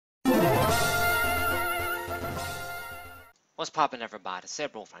What's poppin', everybody?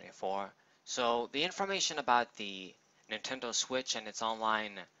 Cerebral24. So the information about the Nintendo Switch and its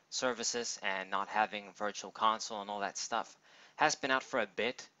online services and not having virtual console and all that stuff has been out for a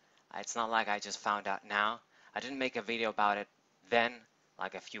bit. It's not like I just found out now. I didn't make a video about it then,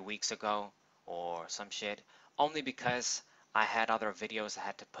 like a few weeks ago or some shit, only because I had other videos I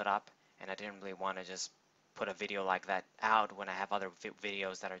had to put up and I didn't really want to just put a video like that out when I have other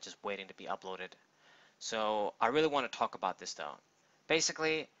videos that are just waiting to be uploaded. So I really want to talk about this though.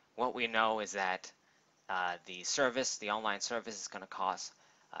 Basically, what we know is that the online service is going to cost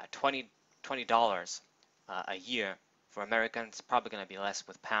 $20 a year. For Americans, it's probably going to be less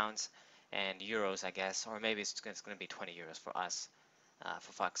with pounds and euros, I guess, or maybe it's going to be 20 euros for us,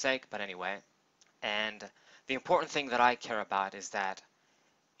 for fuck's sake. But anyway, and the important thing that I care about is that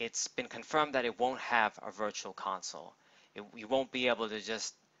it's been confirmed that it won't have a virtual console. You won't be able to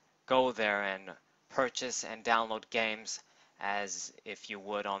just go there and purchase and download games as if you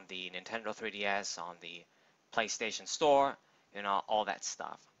would on the Nintendo 3DS, on the PlayStation Store, all that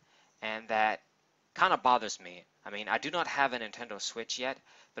stuff. And that kind of bothers me. I mean, I do not have a Nintendo Switch yet,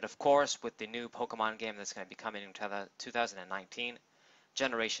 but of course, with the new Pokemon game that's going to be coming in 2019,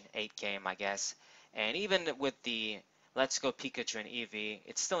 Generation 8 game, I guess, and even with the Let's Go Pikachu and Eevee,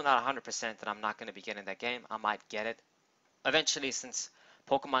 it's still not 100% that I'm not going to be getting that game. I might get it eventually, since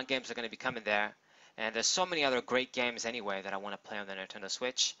Pokemon games are going to be coming there, and there's so many other great games anyway that I want to play on the Nintendo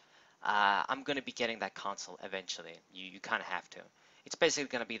Switch. I'm going to be getting that console eventually. You kind of have to. It's basically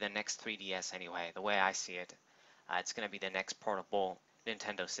going to be the next 3DS anyway, the way I see it. It's going to be the next portable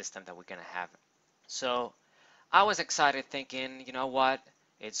Nintendo system that we're going to have. So I was excited thinking, you know what?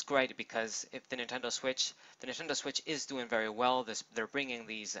 It's great because if the Nintendo Switch is doing very well. They're bringing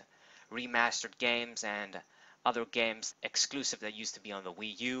these remastered games and other games exclusive that used to be on the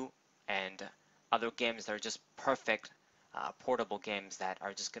Wii U, and other games that are just perfect portable games that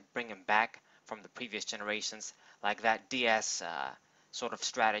are just going to bring them back from the previous generations, like that DS sort of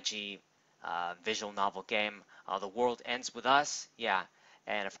strategy visual novel game, The World Ends With Us, yeah,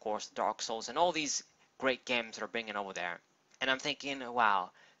 and of course Dark Souls, and all these great games that are bringing over there. And I'm thinking,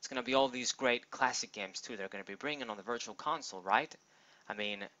 wow, it's going to be all these great classic games too. They're going to be bringing on the virtual console, right? I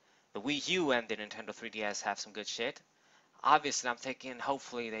mean, the Wii U and the Nintendo 3DS have some good shit. Obviously, I'm thinking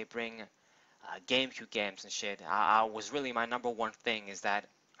hopefully they bring GameCube games and shit. I was really, my number one thing is that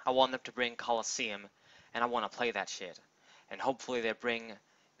I want them to bring Colosseum, and I want to play that shit. And hopefully they bring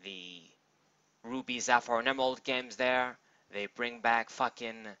the Ruby, Sapphire, and Emerald games there. They bring back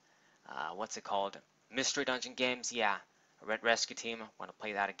fucking, what's it called? Mystery Dungeon games, yeah. Red Rescue Team, want to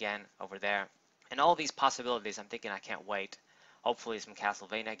play that again over there. And all these possibilities, I'm thinking I can't wait. Hopefully some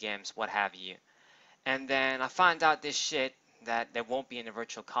Castlevania games, what have you. And then I find out this shit that there won't be in a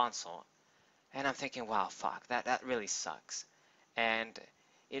virtual console. And I'm thinking, wow, fuck, that really sucks. And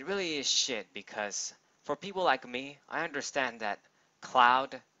it really is shit because for people like me, I understand that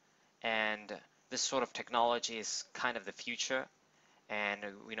cloud and this sort of technology is kind of the future. And,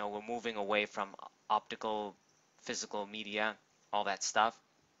 we're moving away from optical, physical media, all that stuff.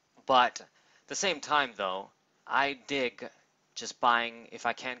 But at the same time, though, I dig just buying, if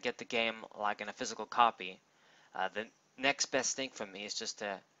I can't get the game like in a physical copy, the next best thing for me is just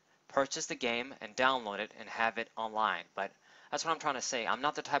to purchase the game and download it and have it online. But that's what I'm trying to say. I'm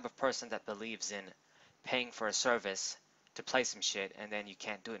not the type of person that believes in paying for a service to play some shit and then you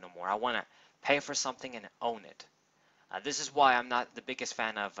can't do it no more. I want to pay for something and own it. This is why I'm not the biggest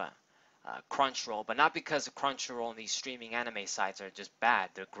fan of Crunchyroll, but not because Crunchyroll and these streaming anime sites are just bad.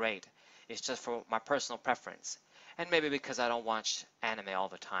 They're great. It's just for my personal preference. And maybe because I don't watch anime all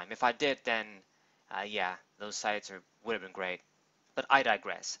the time. If I did, then yeah, those sites would have been great. But I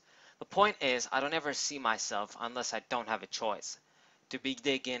digress. The point is, I don't ever see myself, unless I don't have a choice, to be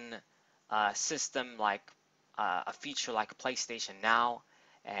digging a system like a feature like PlayStation Now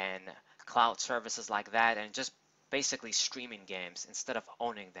and cloud services like that, and just basically streaming games instead of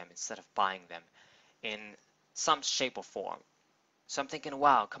owning them, instead of buying them in some shape or form. So I'm thinking,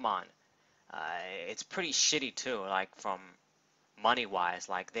 wow, come on. It's pretty shitty too, like from money wise.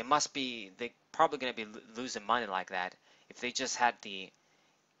 Like they probably going to be losing money like that if they just had the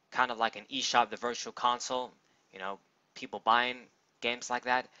kind of like an eShop, the virtual console, people buying games like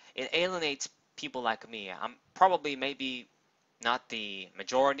that. It alienates people like me. I'm probably maybe not the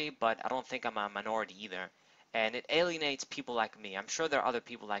majority, but I don't think I'm a minority either. And it alienates people like me. I'm sure there are other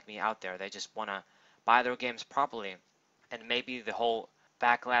people like me out there. They just want to buy their games properly. And maybe the whole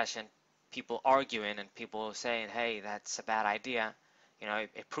backlash and people arguing and people saying, hey, that's a bad idea,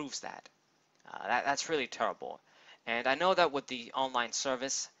 it proves that. That's really terrible. And I know that with the online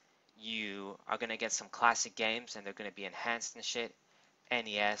service, you are gonna get some classic games and they're gonna be enhanced and shit.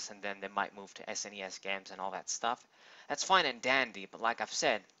 NES, and then they might move to SNES games and all that stuff. That's fine and dandy, but like I've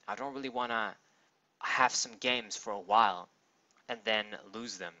said, I don't really wanna have some games for a while and then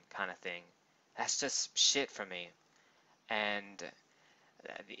lose them, kind of thing. That's just shit for me. And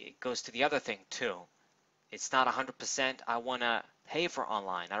it goes to the other thing too. It's not 100% I want to pay for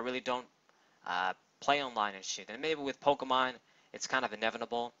online. I really don't play online and shit. And maybe with Pokemon, it's kind of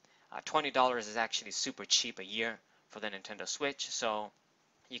inevitable. $20 is actually super cheap a year for the Nintendo Switch, so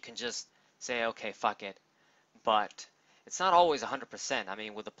you can just say, okay, fuck it. But it's not always 100%. I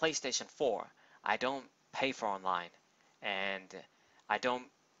mean, with the PlayStation 4, I don't pay for online, and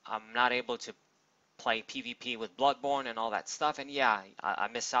I'm not able to play PvP with Bloodborne and all that stuff, and yeah, I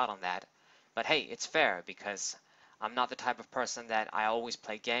miss out on that. But hey, it's fair because I'm not the type of person that I always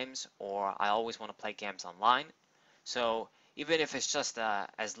play games or I always want to play games online. So even if it's just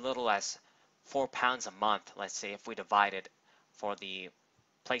as little as £4 a month, let's say if we divide it for the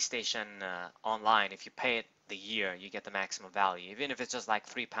PlayStation Online, if you pay it the year, you get the maximum value. Even if it's just like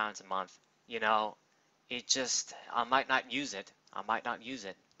 £3 a month, you know, it just, I might not use it. I might not use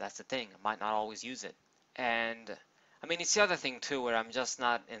it. That's the thing. I might not always use it. And I mean, it's the other thing too, where I'm just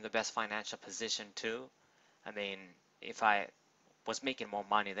not in the best financial position too. I mean, if I was making more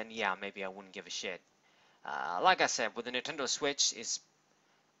money, then yeah, maybe I wouldn't give a shit. Like I said, with the Nintendo Switch, it's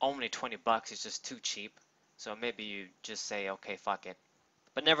only 20 bucks. It's just too cheap. So maybe you just say, okay, fuck it.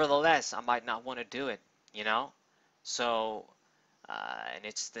 But nevertheless, I might not want to do it, you know? So, and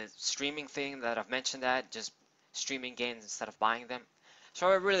it's the streaming thing that I've mentioned, that just streaming games instead of buying them. So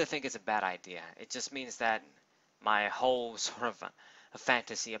I really think it's a bad idea. It just means that my whole sort of a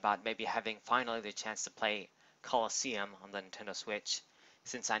fantasy about maybe having finally the chance to play Colosseum on the Nintendo Switch,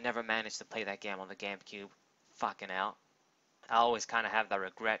 since I never managed to play that game on the GameCube, fucking hell. I always kind of have that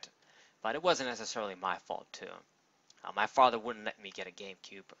regret, but it wasn't necessarily my fault too. My father wouldn't let me get a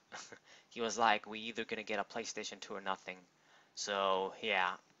GameCube. He was like, we either gonna get a PlayStation 2 or nothing. So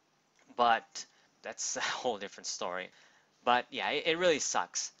yeah, but that's a whole different story. But yeah, it really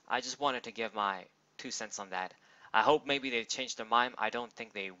sucks. I just wanted to give my 2 cents on that. I hope maybe they change their mind. I don't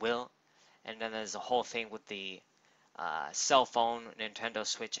think they will. And then there's a whole thing with the cell phone Nintendo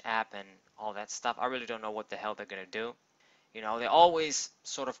Switch app and all that stuff. I really don't know what the hell they're gonna do. You know, they always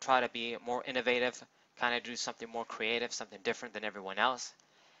sort of try to be more innovative, kind of do something more creative, something different than everyone else.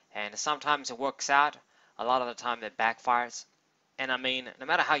 And sometimes it works out. A lot of the time it backfires. And I mean, no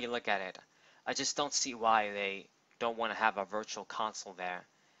matter how you look at it, I just don't see why they don't want to have a virtual console there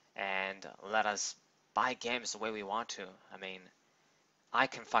and let us buy games the way we want to. I mean, I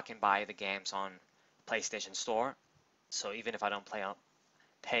can fucking buy the games on PlayStation Store, so even if I don't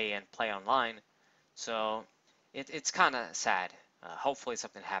pay and play online, so it's kind of sad. Hopefully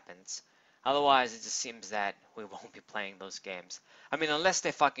something happens. Otherwise, it just seems that we won't be playing those games. I mean, unless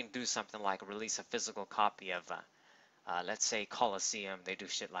they fucking do something like release a physical copy of, let's say, Colosseum, they do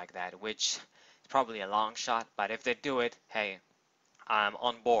shit like that, which is probably a long shot. But if they do it, hey, I'm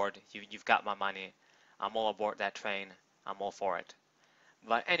on board. You've got my money. I'm all aboard that train. I'm all for it.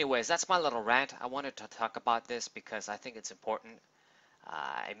 But anyways, that's my little rant. I wanted to talk about this because I think it's important.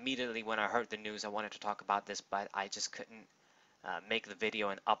 Immediately when I heard the news, I wanted to talk about this, but I just couldn't make the video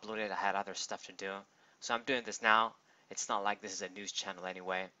and upload it. I had other stuff to do. So I'm doing this now. It's not like this is a news channel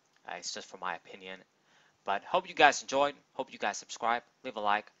anyway. It's just for my opinion. But hope you guys enjoyed. Hope you guys subscribe. Leave a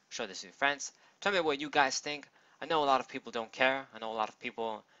like. Share this with your friends. Tell me what you guys think. I know a lot of people don't care. I know a lot of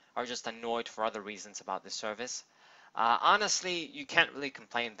people are just annoyed for other reasons about this service. Honestly, you can't really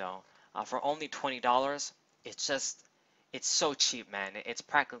complain though. For only $20, it's so cheap, man. It's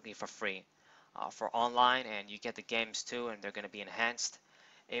practically for free for online, and you get the games too, and they're going to be enhanced.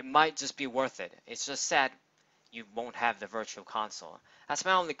 It might just be worth it. It's just sad you won't have the virtual console. That's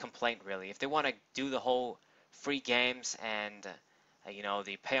my only complaint, really. If they want to do the whole free games and you know,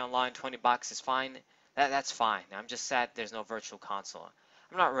 the pay online 20 bucks is fine. That's fine. I'm just sad there's no virtual console.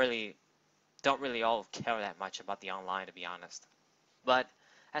 I'm not really don't really all care that much about the online, to be honest. But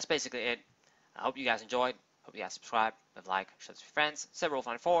that's basically it. I hope you guys enjoyed. Hope you guys subscribe, leave a like, share this with your friends.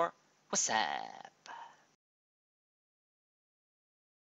 794. What's up?